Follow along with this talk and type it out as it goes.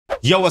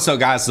Yo, what's up,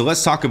 guys? So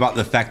let's talk about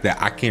the fact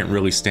that I can't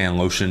really stand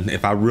lotion.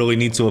 If I really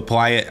need to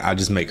apply it, I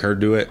just make her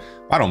do it.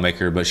 I don't make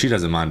her, but she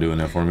doesn't mind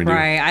doing it for me.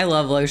 Right. I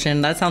love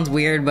lotion. That sounds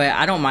weird, but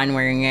I don't mind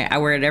wearing it. I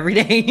wear it every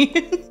day.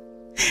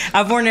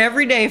 I've worn it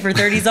every day for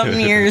 30-something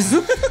years.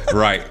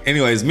 Right.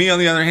 Anyways, me on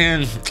the other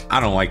hand, I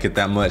don't like it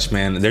that much,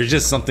 man. There's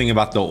just something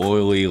about the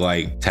oily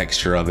like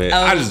texture of it.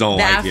 I just don't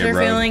like it,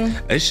 bro. Feeling?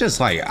 It's just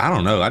like, I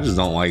don't know. I just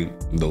don't like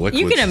the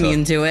liquid. You get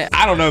immune to it.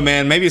 I don't know,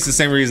 man. Maybe it's the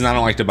same reason I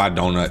don't like to buy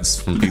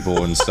donuts from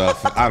people and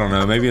stuff. I don't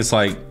know. Maybe it's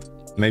like,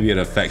 maybe it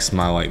affects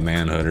my like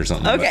manhood or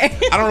something. Okay.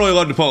 I don't really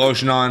love to put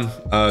lotion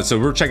on. So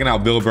we're checking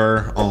out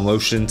Burr on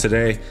lotion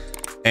today.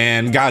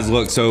 And guys,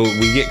 look, so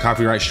we get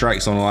copyright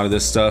strikes on a lot of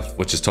this stuff,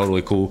 which is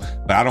totally cool,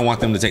 but I don't want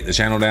them to take the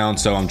channel down.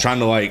 So I'm trying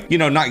to like, you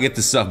know, not get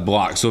this stuff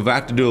blocked. So if I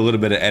have to do a little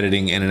bit of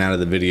editing in and out of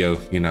the video,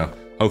 you know,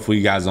 hopefully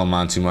you guys don't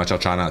mind too much. I'll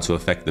try not to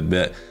affect the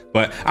bit,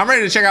 but I'm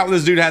ready to check out what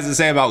this dude has to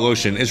say about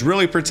lotion. It's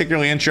really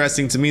particularly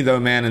interesting to me though,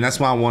 man. And that's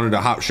why I wanted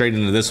to hop straight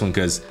into this one,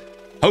 because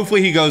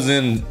hopefully he goes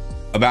in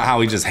about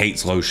how he just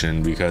hates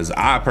lotion, because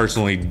I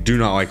personally do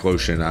not like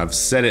lotion. I've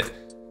said it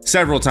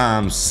several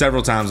times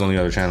on the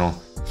other channel.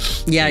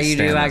 Yeah, you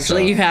do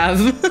actually. You have.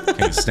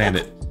 Can't stand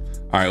it.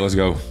 All right, let's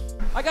go.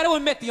 I got to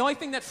admit, the only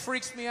thing that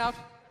freaks me out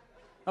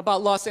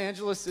about Los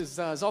Angeles is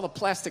all the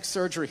plastic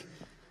surgery.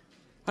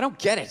 I don't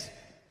get it.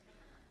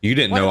 You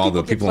didn't know all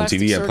the people on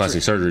TV had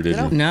plastic surgery, did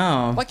you?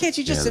 No. Why can't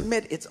you just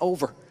admit it's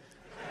over?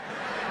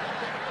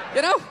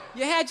 You know,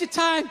 you had your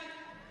time.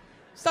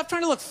 Stop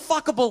trying to look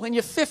fuckable in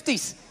your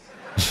 50s.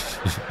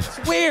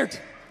 It's weird.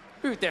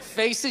 With their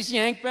faces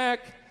yanked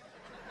back.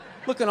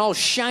 Looking all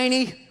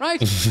shiny,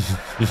 right?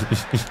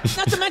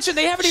 Not to mention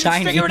they haven't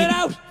even figured it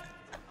out.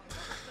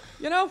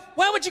 You know,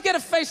 why would you get a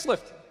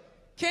facelift?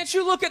 Can't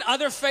you look at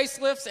other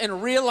facelifts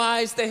and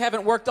realize they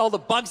haven't worked all the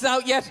bugs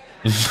out yet?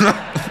 Right?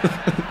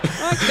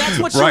 That's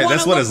what you right, want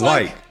that's to what look it's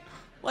like.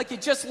 Like you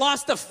just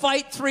lost a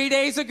fight 3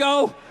 days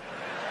ago.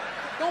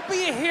 Don't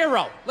be a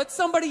hero. Let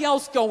somebody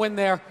else go in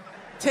there.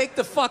 Take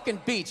the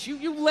fucking beats.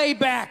 You lay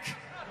back.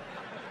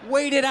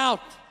 Wait it out.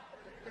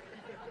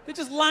 They're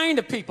just lying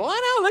to people. I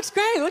know, looks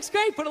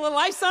great. Put a little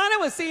ice on it.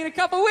 We'll see you in a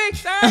couple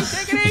weeks. All right,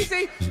 take it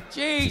easy.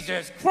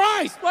 Jesus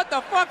Christ, what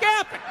the fuck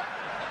happened?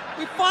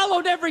 We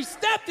followed every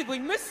step. Did we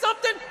miss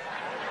something?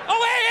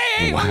 Oh,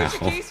 hey. Wow. Oh, here's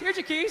your keys. Here's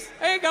your keys.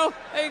 There you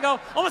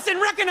go. Almost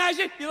didn't recognize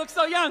you. You look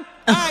so young.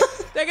 All right,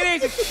 take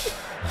it easy.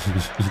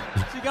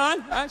 She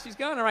gone? All right, she's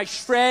gone. All right,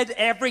 shred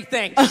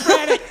everything.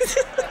 Shred it.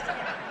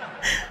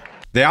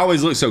 They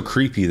always look so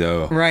creepy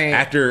though. Right.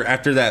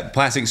 After that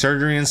plastic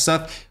surgery and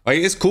stuff, like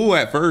it's cool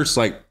at first.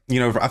 Like,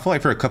 you know, I feel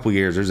like for a couple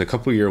years, there's a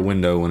couple year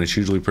window when it's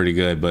usually pretty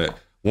good. But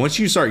once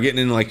you start getting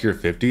into like your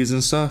 50s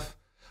and stuff,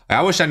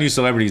 I wish I knew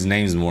celebrities'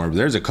 names more, but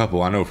there's a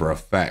couple I know for a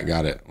fact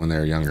got it when they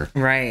were younger.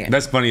 Right.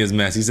 That's funny as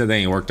mess. He said they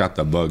ain't worked out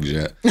the bugs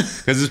yet,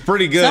 because it's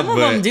pretty good. Some of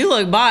them do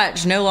look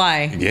botched, no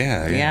lie.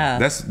 Yeah.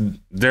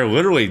 They're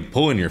literally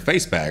pulling your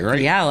face back,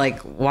 right? Yeah, like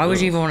why would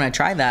you even want to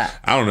try that?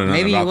 I don't know.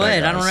 Maybe you would.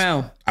 That, I don't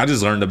know. I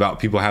just learned about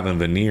people having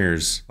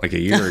veneers like a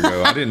year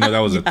ago. I didn't know that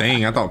was a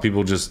thing. I thought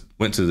people just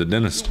went to the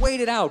dentist. Wait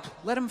it out.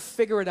 Let them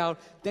figure it out.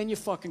 Then you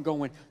fucking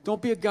go in.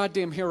 Don't be a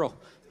goddamn hero.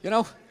 You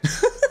know?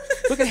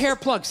 Look at hair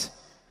plugs.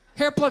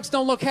 Hair plugs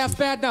don't look half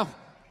bad now.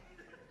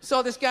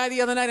 Saw this guy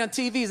the other night on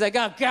TV. He's like,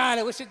 oh, God,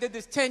 I wish I did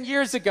this 10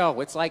 years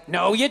ago. It's like,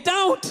 no, you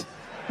don't.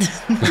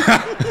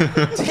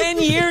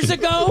 10 years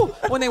ago,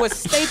 when they were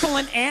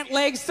stapling ant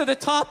legs to the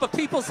top of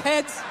people's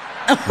heads.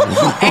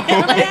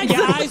 Remember that?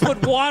 Your eyes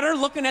would water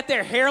looking at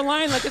their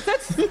hairline. Like, is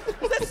that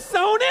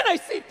sewn in? I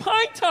see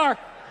pine tar.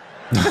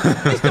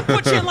 They used to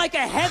put you in like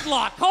a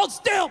headlock. Hold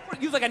still.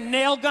 Use like a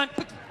nail gun.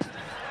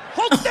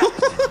 Hold still.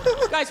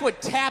 Guys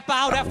would tap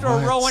out after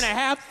a row and a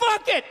half.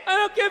 Fuck it. I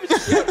don't give a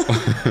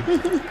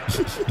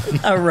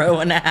shit. A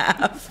row and a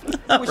half.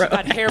 I wish you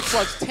got hair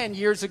plugs 10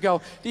 years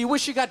ago. Do you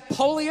wish you got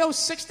polio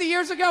 60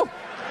 years ago?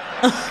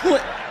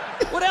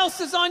 What else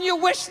is on your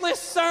wish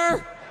list,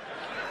 sir?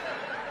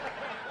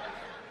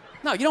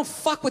 No, you don't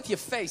fuck with your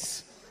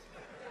face.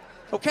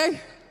 Okay?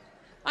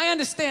 I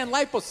understand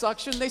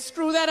liposuction. They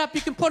screw that up.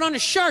 You can put on a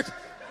shirt,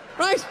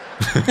 right?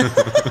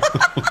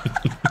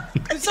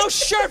 There's no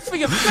shirt for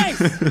your face.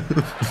 Who do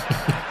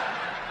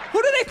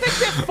they think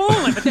they're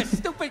fooling? But they're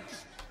stupid,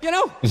 you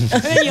know?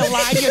 And then you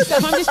lie to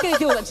yourself. I'm just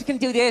gonna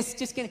do this.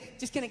 Just gonna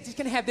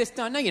have this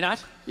done. No, you're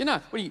not. You're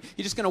not. What are you?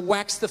 You're just gonna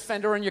wax the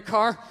fender on your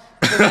car?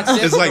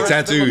 It's like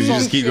tattoos. You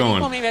just keep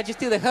going. Well, maybe I'll just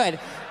do the hood,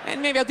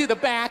 and maybe I'll do the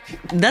back.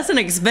 That's an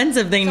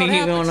expensive thing to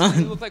keep going on.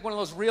 You look like one of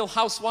those Real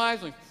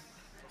Housewives, with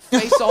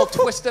face all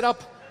twisted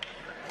up.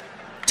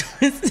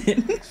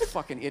 Twisted.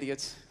 Fucking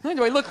idiots.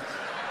 Anyway, look.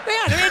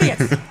 They're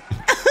idiots.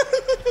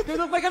 Do I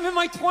look like I'm in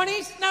my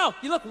 20s? No,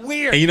 you look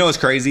weird. And you know what's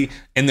crazy?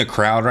 In the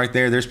crowd right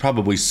there's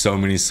probably so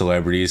many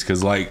celebrities,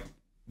 because like,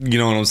 you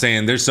know what I'm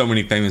saying? There's so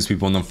many famous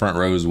people in the front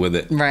rows with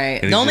it. Right.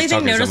 The only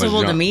thing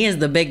noticeable to me is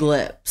the big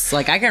lips.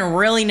 Like, I can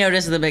really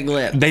notice the big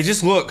lips. They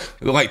just look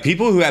like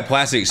people who had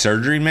plastic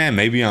surgery, man.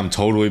 Maybe I'm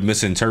totally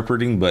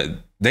misinterpreting, but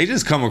they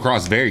just come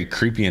across very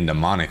creepy and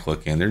demonic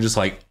looking. They're just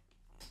like,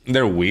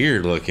 they're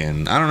weird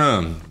looking. I don't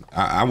know.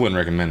 I wouldn't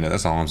recommend it.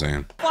 That's all I'm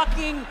saying.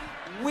 Fucking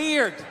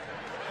weird.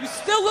 You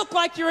still look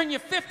like you're in your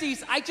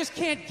 50s. I just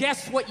can't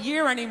guess what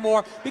year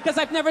anymore because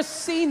I've never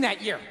seen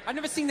that year. I've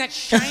never seen that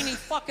shiny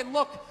fucking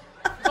look.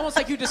 It's almost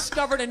like you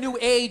discovered a new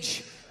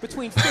age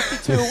between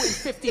 52 and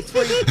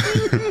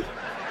 53.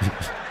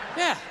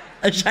 Yeah.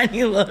 A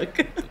shiny look.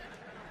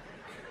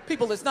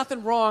 People, there's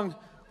nothing wrong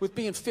with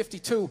being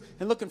 52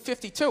 and looking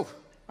 52. All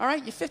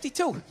right? You're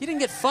 52. You didn't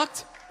get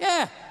fucked.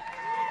 Yeah.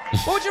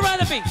 What would you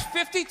rather be?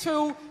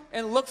 52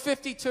 and look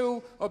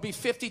 52 or be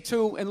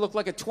 52 and look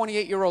like a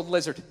 28-year-old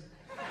lizard?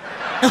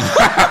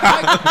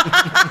 Right?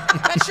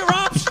 That's your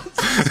options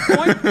at this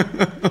point.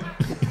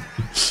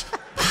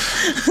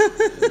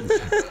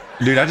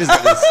 Dude, I just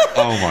got this.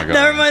 Oh my god.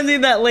 That reminds me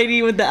of that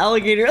lady with the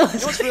alligator. You know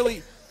what's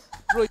really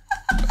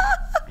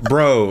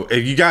Bro,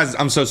 if you guys,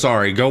 I'm so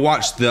sorry. Go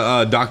watch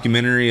the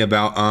documentary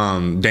about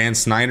Dan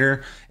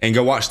Snyder and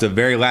go watch the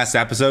very last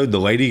episode. The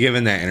lady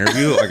giving that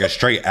interview looked like a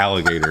straight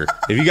alligator.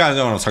 If you guys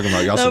know what I'm talking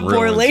about, y'all some real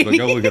poor ones. lady. But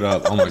go look it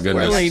up. Oh my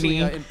goodness. lady.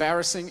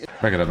 Embarrassing.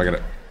 Back it up, back it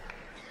up.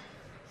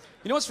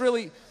 You know what's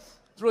really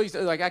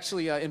like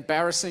actually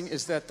embarrassing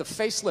is that the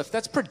facelift,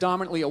 that's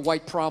predominantly a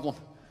white problem.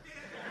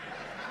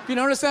 You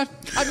notice that?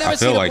 I've never I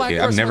seen feel a like black it.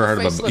 person I've never heard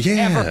with of a a. facelift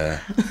Yeah.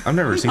 ever. I've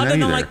never seen that Other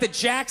than either. like the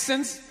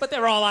Jacksons, but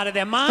they're all out of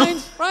their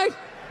minds, right?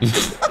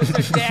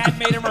 Their dad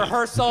made them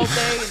rehearse all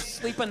day and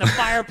sleep in the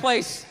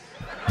fireplace.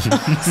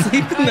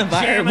 Sleep in the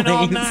Jamming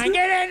all fireplace. night.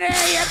 Get in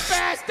there, you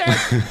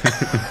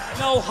bastard!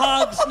 No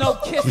hugs, no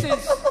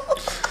kisses.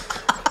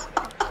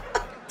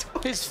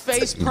 His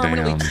face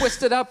permanently Damn.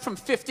 twisted up from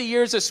 50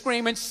 years of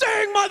screaming,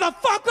 "Sing,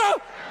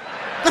 motherfucker!"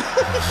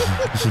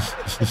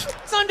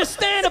 It's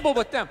understandable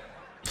with them.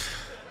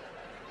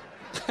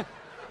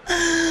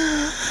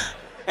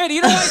 Hey, do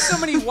you know why so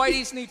many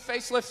whiteys need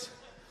facelifts?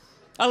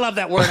 I love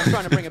that word. I'm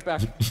trying to bring it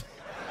back. Love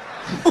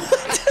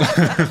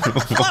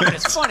it.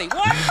 It's funny.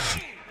 What?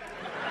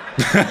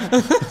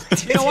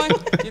 You know why?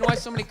 You know why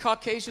so many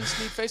Caucasians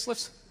need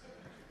facelifts?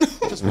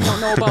 Because we don't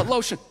know about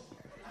lotion.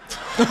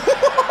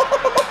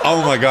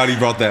 Oh my god, he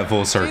brought that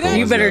full circle. You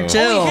Let's better go.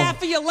 chill. Only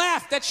half of you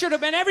laughed. That should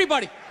have been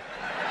everybody.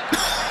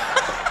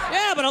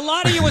 Yeah, but a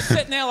lot of you were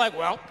sitting there like,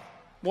 well,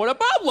 what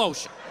about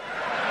lotion?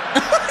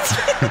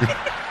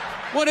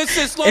 What is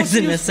this lotion It's a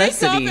you speak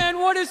necessity. of, and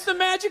what is the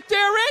magic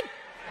therein?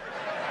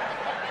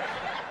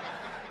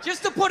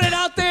 Just to put it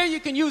out there, you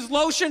can use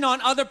lotion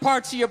on other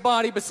parts of your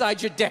body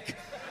besides your dick.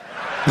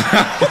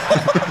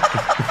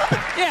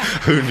 Yeah.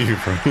 Who knew,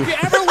 bro? Have you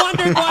ever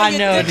wondered why I your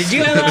know. dick Did you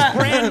know still that?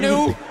 looks brand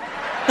new?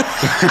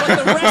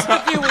 But the rest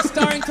of you is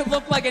starting to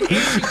look like an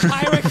Asian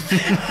pirate?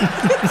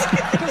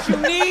 Because you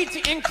need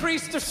to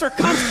increase the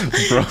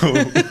circumference. Bro.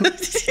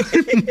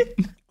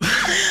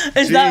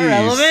 Is that Jeez.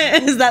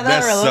 relevant? Is that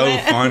That's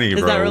relevant? so funny, Is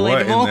bro. that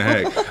What in relatable? the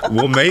heck?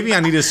 Well, maybe I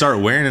need to start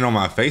wearing it on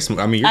my face.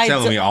 I mean, you're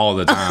telling me all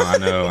the time. I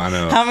know.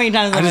 How many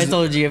times have I just-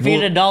 told you? If you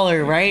well, had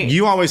 $1, right?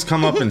 You always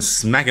come up and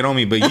smack it on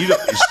me, but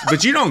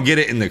you don't get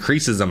it in the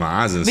creases of my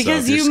eyes and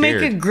Because stuff. you You're make a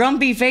scared.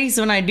 grumpy face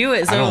when I do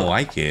it. So I don't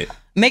like it.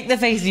 make the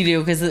face you do,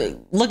 because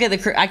look at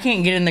the. I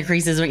can't get in the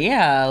creases. But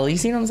yeah, you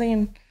see what I'm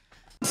saying?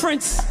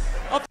 Prince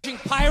of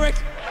pirate.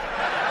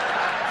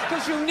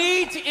 Because you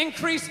need to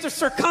increase the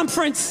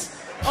circumference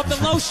of the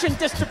lotion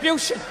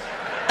distribution.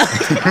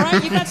 All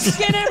right, you got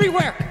skin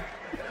everywhere.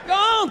 Go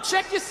home,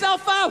 check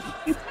yourself out.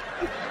 The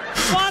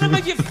bottom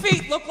of your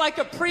feet look like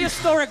a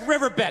prehistoric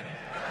riverbed.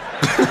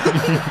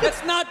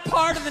 That's not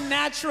part of the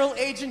natural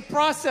aging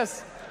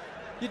process.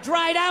 You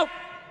dried out.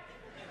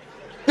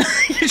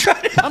 You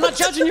tried to. I'm not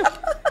judging you.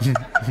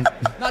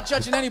 Not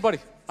judging anybody.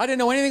 I didn't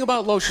know anything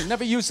about lotion.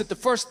 Never used it the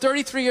first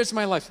 33 years of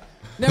my life.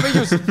 Never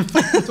used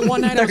it. So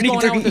one night I was going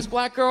out 33. with this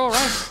black girl,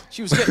 right?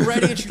 She was getting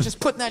ready and she was just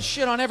putting that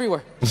shit on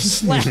everywhere.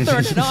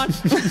 Slathering it on.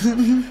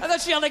 I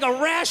thought she had like a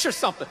rash or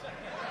something.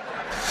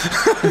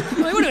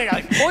 I'm like, what are they,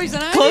 like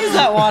poison ivy? Close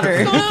that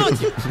water. What's going on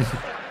with you?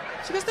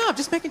 She goes, no, I'm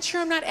just making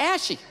sure I'm not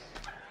ashy.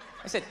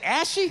 I said,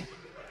 ashy?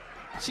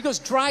 She goes,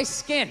 dry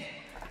skin.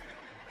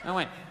 I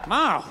went,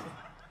 wow.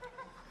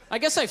 I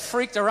guess I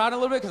freaked her out a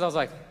little bit because I was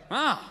like,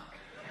 wow.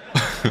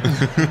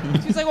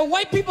 She's like, well,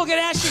 white people get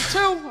ashy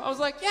too. I was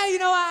like, yeah, you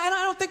know, I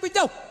don't think we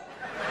do.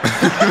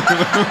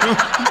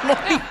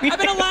 I've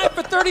been alive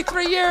for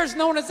 33 years.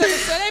 No one has ever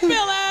said, hey, Bill,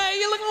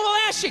 you're looking a little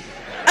ashy.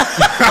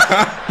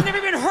 I never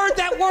even heard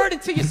that word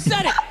until you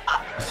said it.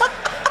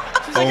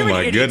 She's like, Oh you're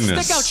my an idiot.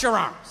 goodness. Stick out your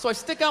arm. So I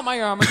stick out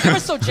my arm, and ever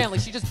so gently,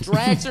 she just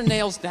drags her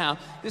nails down.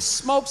 This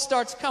smoke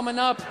starts coming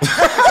up.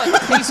 There's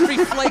like pastry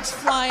flakes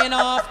flying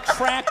off,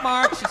 track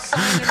marks. She's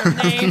signing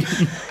her name.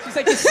 She's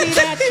like, you see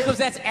that? She goes,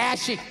 that's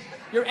ashy.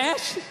 You're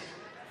ashy?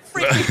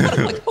 Freak me out.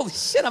 I'm like, holy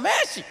shit, I'm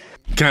ashy.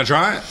 Can I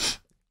try it?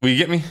 Will you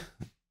get me?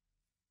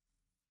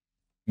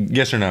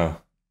 Yes or no?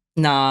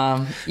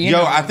 Nah. You Yo,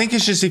 know. I think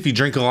it's just if you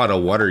drink a lot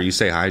of water, you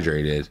stay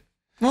hydrated.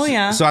 Well,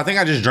 yeah. So I think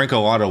I just drink a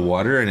lot of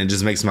water and it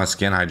just makes my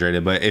skin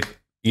hydrated. But if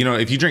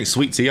you drink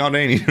sweet tea all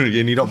day and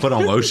you don't put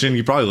on lotion,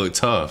 you probably look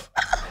tough.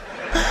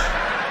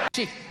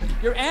 Ashy.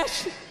 You're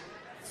ashy?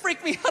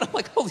 Freak me out. I'm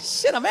like, holy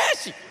shit, I'm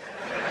ashy.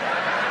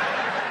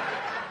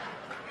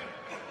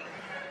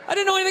 I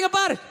didn't know anything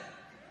about it.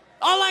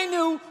 All I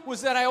knew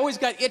was that I always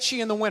got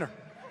itchy in the winter.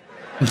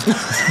 Couldn't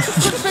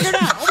figure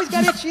it out. Always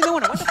got itchy in the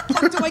winter. What the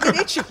fuck do I get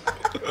itchy? I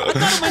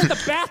thought it meant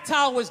the bath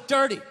towel was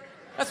dirty.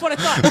 That's what I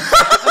thought.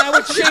 And I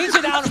would change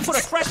it out and put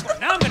a fresh one.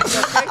 Now I'm gonna be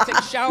okay. Take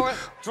a shower,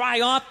 dry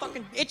off,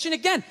 fucking itching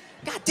again.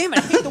 God damn it,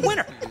 I hate the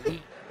winter.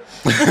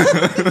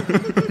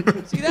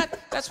 See that?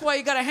 That's why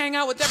you gotta hang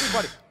out with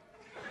everybody.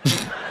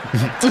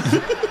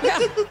 Yeah.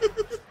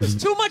 There's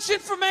too much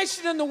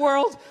information in the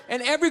world,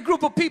 and every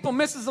group of people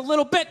misses a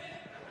little bit.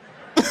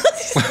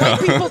 White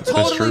people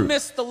totally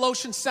missed the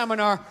lotion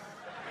seminar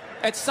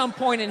at some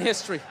point in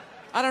history.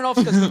 I don't know if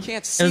it's because we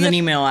can't see it. It was an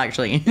email,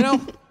 actually. You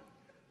know?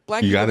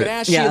 Black people get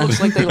ashy. It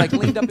looks like they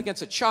leaned up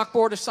against a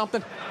chalkboard or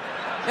something.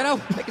 You know?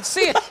 They can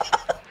see it.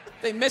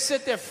 They miss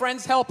it. Their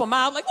friends help them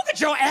out. Like, look at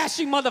your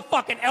ashy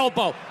motherfucking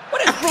elbow.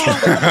 What is wrong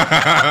with you?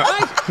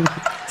 Right?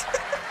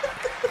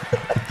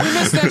 We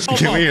miss that elbow.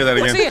 Can we hear that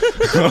again? See it?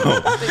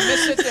 They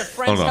miss it. Their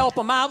friends help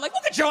them out. Like,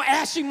 look at your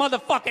ashy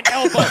motherfucking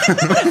elbow.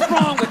 What is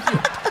wrong with you?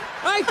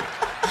 Right?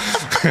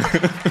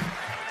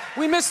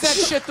 We miss that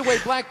shit the way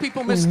black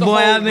people miss the whole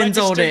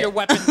register your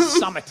weapons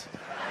summit.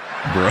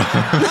 Bro.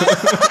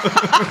 Just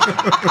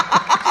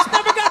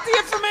never got the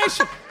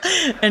information.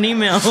 An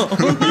email.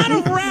 The amount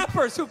of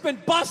rappers who've been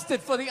busted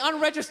for the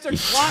unregistered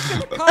clock in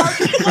the car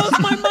blows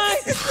my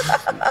mind.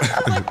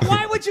 Like,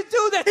 why would you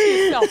do that to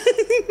yourself?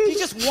 Do you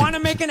just want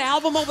to make an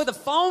album over the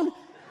phone?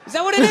 Is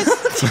that what it is?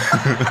 Is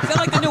that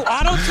like the new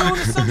auto-tune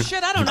or some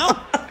shit? I don't know.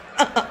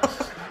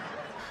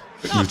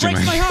 No, it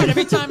breaks my heart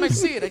every time I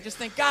see it. I just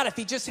think, God, if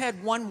he just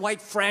had one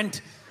white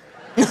friend.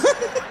 He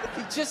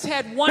just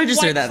had one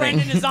white friend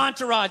in his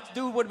entourage.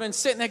 Dude would have been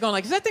sitting there going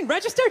like, is that thing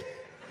registered?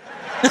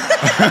 You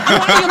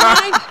want your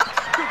mind?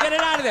 Dude, get it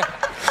out of there.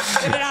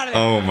 Get it out of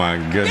there. Oh my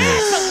goodness. Yeah,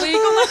 it's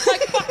illegal. That's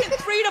like fucking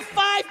 3 to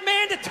 5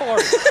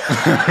 mandatory.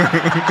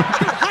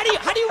 Dude,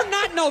 how do you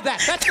not know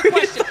that? That's the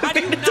question. How do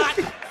you not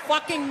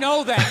fucking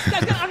know that? This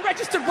guy's got an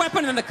unregistered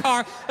weapon in the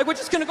car. Like, we're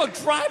just gonna go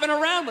driving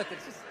around with it.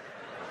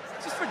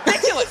 It's just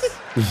ridiculous.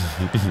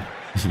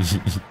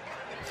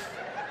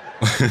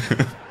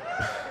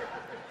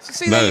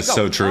 See, that is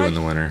so true in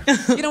the winter.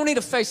 You don't need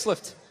a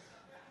facelift.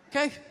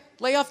 Okay?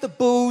 Lay off the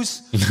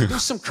booze, do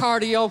some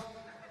cardio,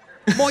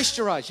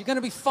 moisturize. You're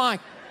gonna be fine.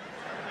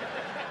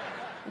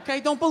 Okay?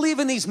 Don't believe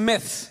in these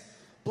myths.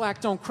 Black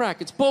don't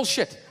crack. It's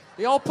bullshit.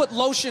 They all put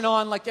lotion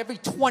on like every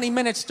 20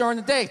 minutes during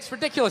the day. It's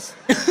ridiculous.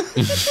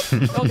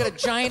 They all got a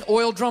giant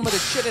oil drum of the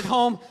shit at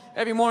home.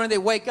 Every morning they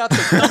wake up,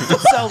 they dump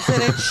themselves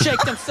in it,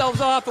 shake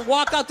themselves off, and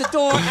walk out the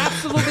door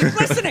absolutely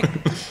glistening.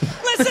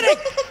 Glistening!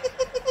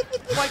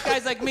 White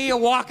guys like me are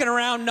walking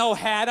around, no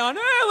hat on.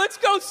 Hey, let's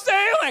go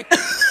sailing!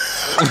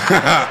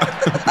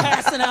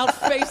 Passing out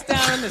face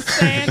down in the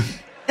sand.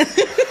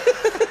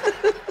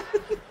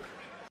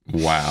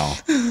 Wow.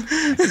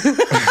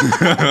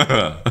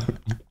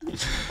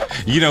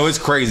 You know, it's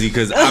crazy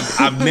because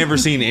I've never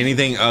seen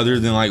anything other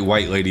than like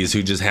white ladies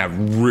who just have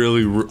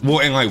really,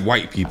 well, and like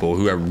white people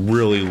who have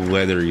really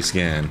leathery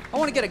skin. I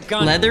want to get a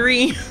gun.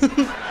 Leathery?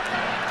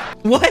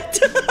 What?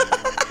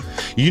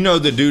 You know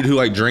the dude who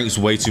like drinks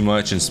way too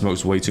much and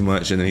smokes way too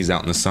much and then he's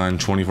out in the sun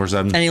 24/7?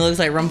 And he looks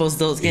like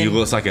Rumpelstiltskin. He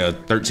looks like a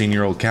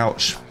 13-year-old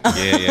couch.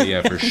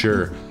 Yeah, for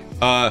sure.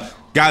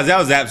 Guys, that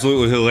was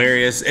absolutely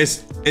hilarious.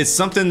 It's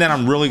something that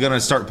I'm really gonna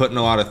start putting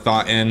a lot of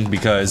thought in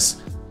because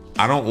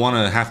I don't want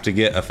to have to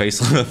get a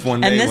facelift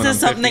one day. And this when is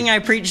something I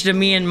preach to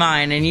me and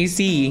mine, and you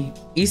see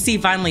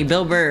finally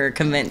Bill Burr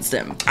convinced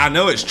him. I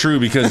know it's true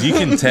because you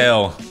can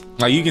tell,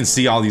 like you can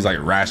see all these like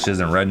rashes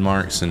and red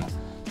marks, and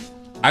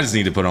I just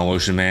need to put on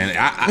lotion, man.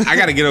 I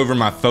got to get over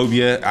my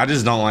phobia. I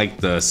just don't like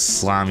the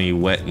slimy,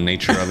 wet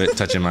nature of it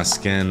touching my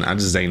skin. I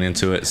just ain't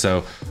into it.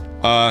 So,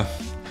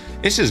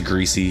 it's just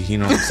greasy, you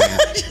know what I'm saying?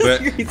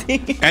 But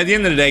greasy. At the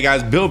end of the day,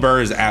 guys, Bill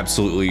Burr is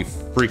absolutely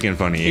freaking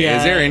funny. Yeah,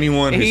 is there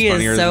anyone who's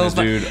funnier than this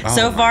dude? Oh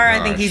so far, I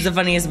think he's the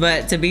funniest,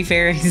 but to be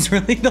fair, he's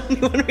really the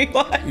only one we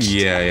watched.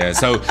 Yeah.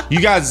 So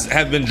you guys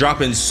have been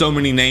dropping so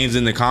many names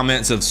in the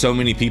comments of so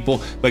many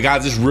people, but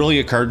guys, this really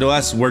occurred to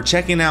us. We're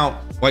checking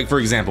out, like for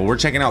example, we're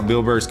checking out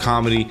Bill Burr's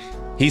comedy.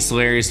 He's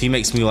hilarious. He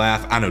makes me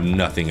laugh. I know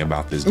nothing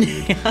about this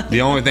dude.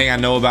 The only thing I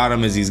know about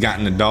him is he's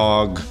gotten a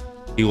dog.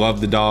 He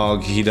loved the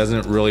dog. He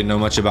doesn't really know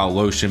much about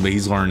lotion, but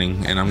he's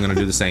learning, and I'm gonna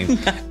do the same.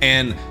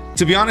 And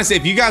to be honest,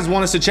 if you guys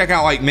want us to check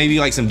out like maybe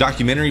like some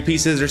documentary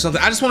pieces or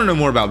something, I just want to know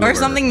more about Bill Burr,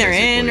 something they're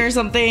in or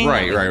something.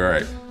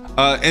 Right.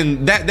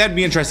 And that'd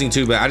be interesting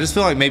too. But I just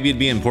feel like maybe it'd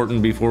be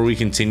important before we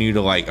continue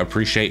to like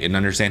appreciate and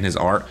understand his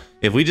art.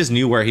 If we just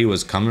knew where he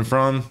was coming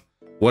from,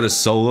 what his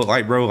soul look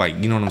like, bro. Like,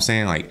 you know what I'm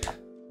saying? Like,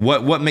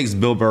 what makes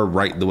Bill Burr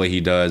write the way he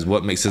does?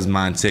 What makes his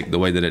mind tick the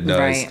way that it does?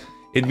 Right.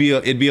 It'd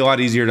be a lot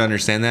easier to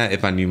understand that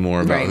if I knew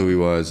more about who he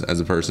was as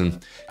a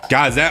person.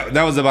 Guys, that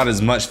was about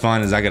as much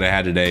fun as I could have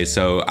had today.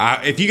 So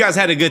if you guys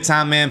had a good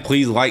time, man,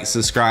 please like,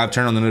 subscribe,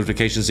 turn on the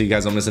notifications so you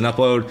guys don't miss an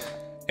upload.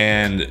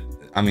 And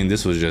I mean,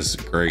 this was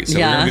just great. So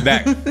we're gonna be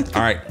back.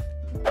 All right.